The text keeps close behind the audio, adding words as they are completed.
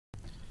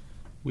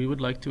We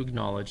would like to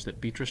acknowledge that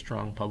Beatrice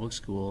Strong Public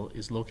School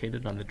is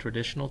located on the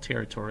traditional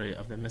territory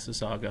of the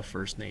Mississauga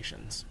First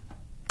Nations.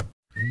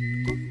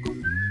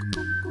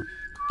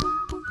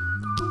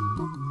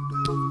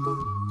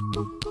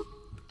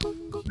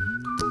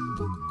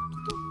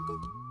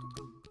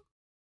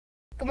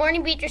 Good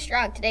morning, Beatrice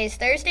Strong. Today is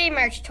Thursday,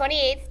 March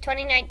 28th,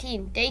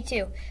 2019, Day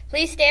 2.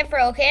 Please stand for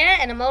Okana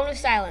and a moment of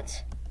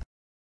silence.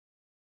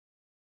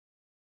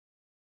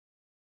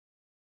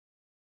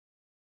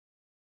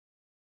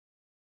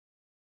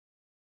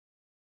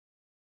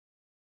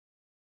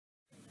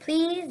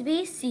 Please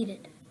be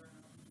seated.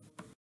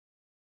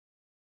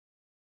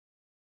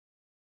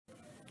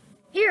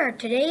 Here are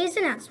today's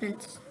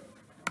announcements.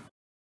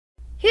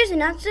 Here's an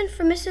announcement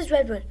from Mrs.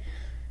 Redwood.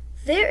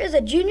 There is a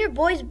junior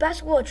boys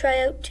basketball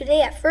tryout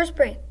today at first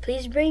break.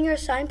 Please bring your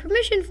signed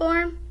permission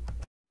form.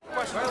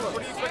 What are you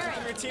expecting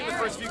from your team the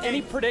first few games?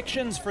 Any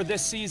predictions for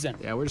this season?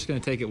 Yeah, we're just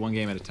going to take it one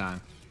game at a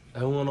time.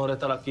 Es un honor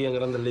estar aquí en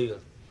Grandes Ligas.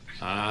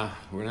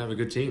 We're going to have a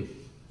good team.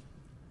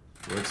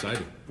 We're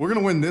excited. We're going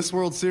to win this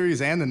World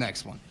Series and the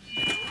next one.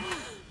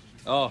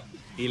 Oh,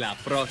 y la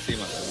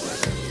próxima.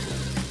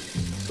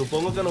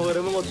 Supongo que nos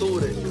veremos en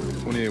octubre.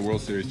 28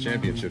 World Series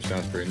championship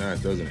sounds pretty nice,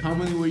 doesn't it? How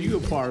many were you a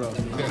part of?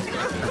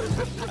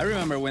 I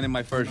remember winning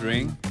my first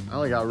ring. I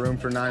only got room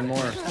for 9 more.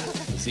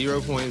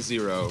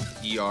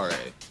 0.0 ERA.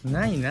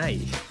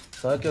 Nice.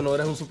 Sabes que no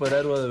eres un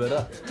superhéroe de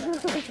verdad.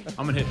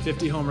 I'm going to hit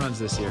 50 home runs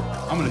this year.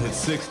 I'm going to hit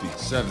 60,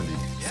 70,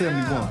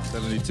 71,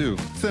 72,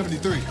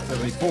 73,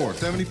 74,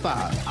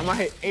 75. I'm going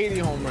to hit 80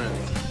 home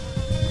runs.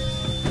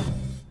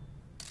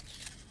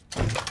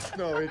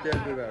 No, we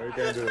can't do that. We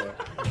can't do that.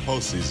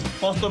 Postseason.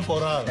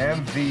 Postemporada.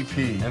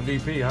 MVP.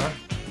 MVP, huh?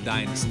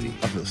 Dynasty.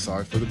 I feel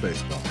sorry for the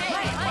baseball.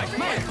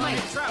 Mike,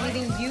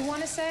 anything you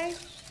want to say?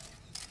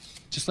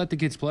 Just let the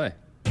kids play.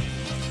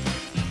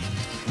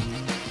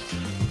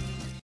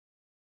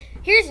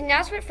 Here's an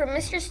announcement from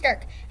Mr.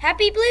 Stark.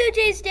 Happy Blue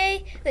Jays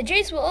Day! The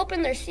Jays will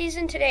open their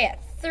season today at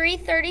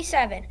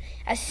 3:37,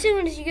 as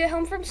soon as you get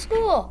home from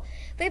school.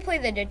 They play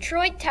the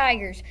Detroit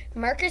Tigers.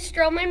 Marcus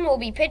Stroman will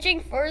be pitching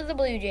for the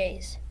Blue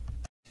Jays.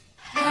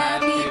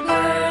 Happy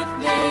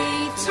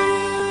birthday to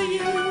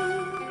you.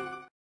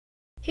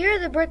 Here are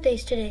the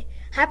birthdays today.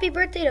 Happy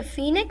birthday to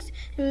Phoenix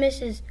and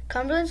Mrs.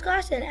 Cumberland's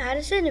class and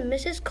Addison and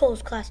Mrs.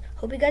 Cole's class.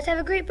 Hope you guys have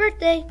a great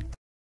birthday.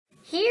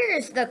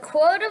 Here's the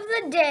quote of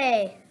the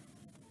day.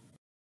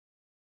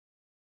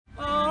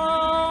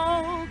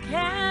 Oh,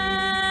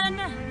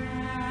 Canada.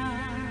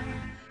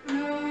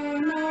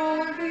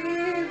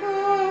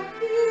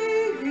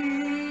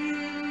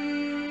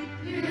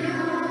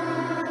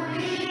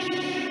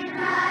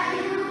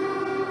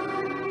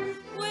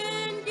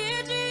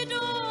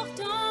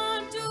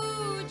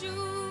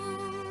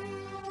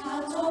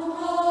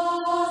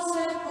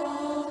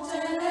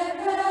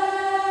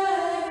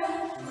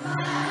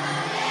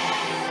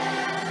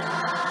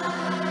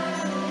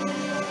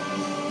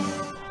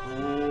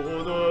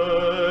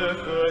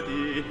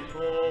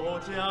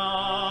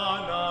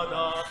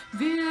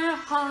 Wir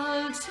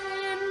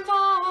halten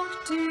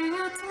Wort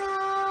dir treu.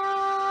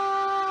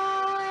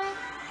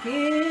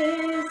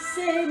 Que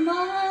se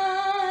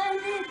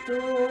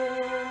manito.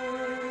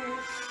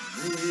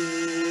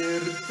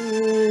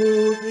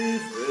 Virtud y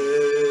fe.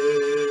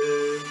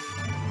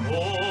 O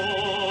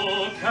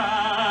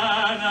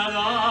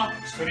Canada,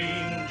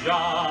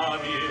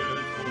 stringiami il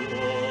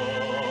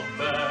tuo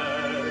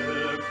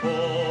bel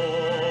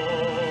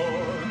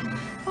cor.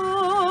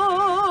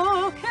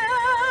 Oh,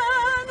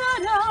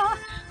 Canada,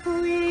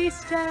 we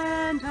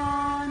stand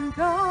on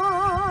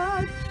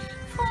guard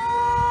for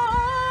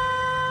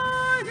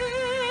thee.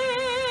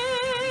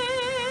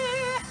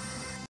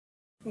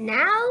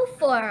 Now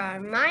for our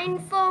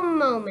mindful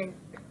moment.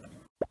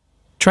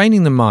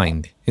 Training the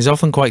mind is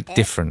often quite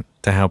different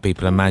to how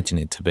people imagine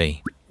it to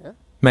be.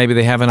 Maybe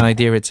they have an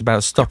idea it's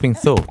about stopping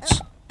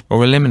thoughts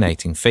or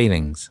eliminating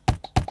feelings,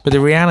 but the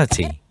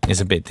reality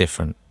is a bit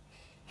different.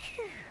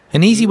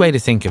 An easy way to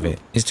think of it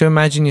is to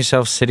imagine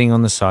yourself sitting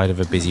on the side of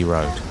a busy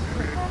road,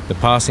 the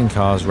passing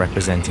cars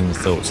representing the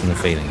thoughts and the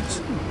feelings.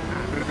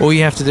 All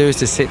you have to do is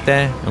to sit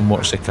there and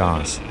watch the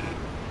cars.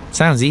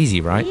 Sounds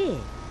easy, right?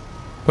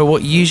 But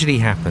what usually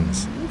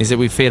happens is that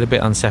we feel a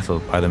bit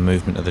unsettled by the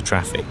movement of the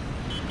traffic.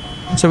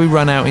 So we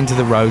run out into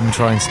the road and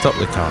try and stop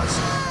the cars,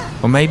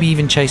 or maybe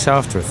even chase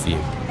after a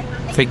few,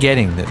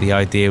 forgetting that the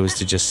idea was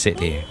to just sit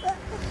here.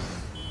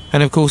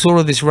 And of course, all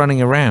of this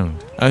running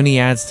around only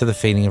adds to the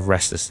feeling of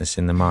restlessness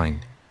in the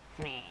mind.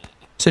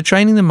 So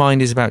training the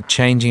mind is about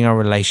changing our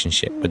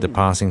relationship with the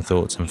passing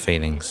thoughts and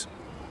feelings,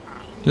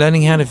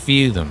 learning how to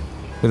view them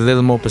with a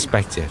little more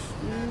perspective.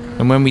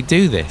 And when we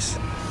do this,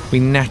 we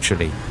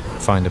naturally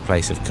find a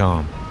place of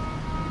calm.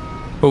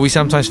 Will we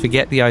sometimes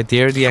forget the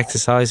idea of the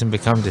exercise and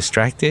become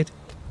distracted?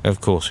 Of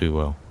course we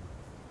will.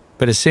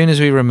 But as soon as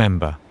we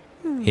remember,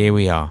 here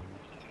we are,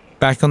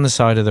 back on the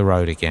side of the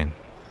road again,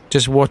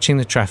 just watching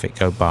the traffic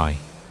go by,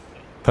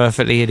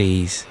 perfectly at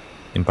ease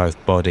in both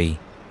body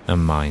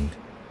and mind.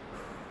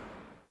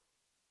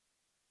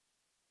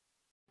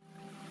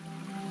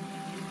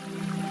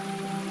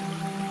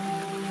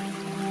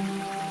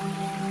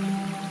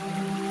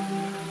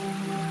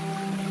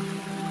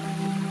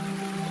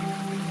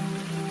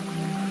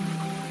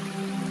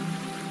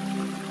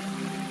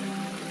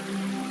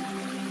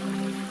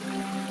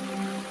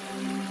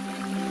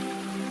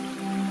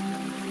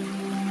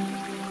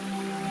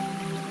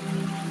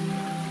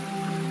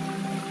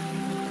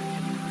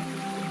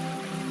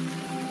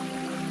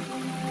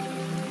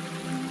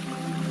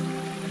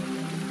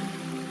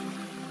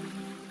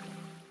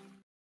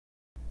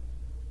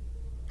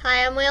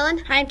 Hi, I'm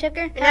Waylon. Hi, I'm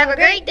Tucker. And have a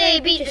great day,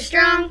 Beatrice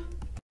Strong.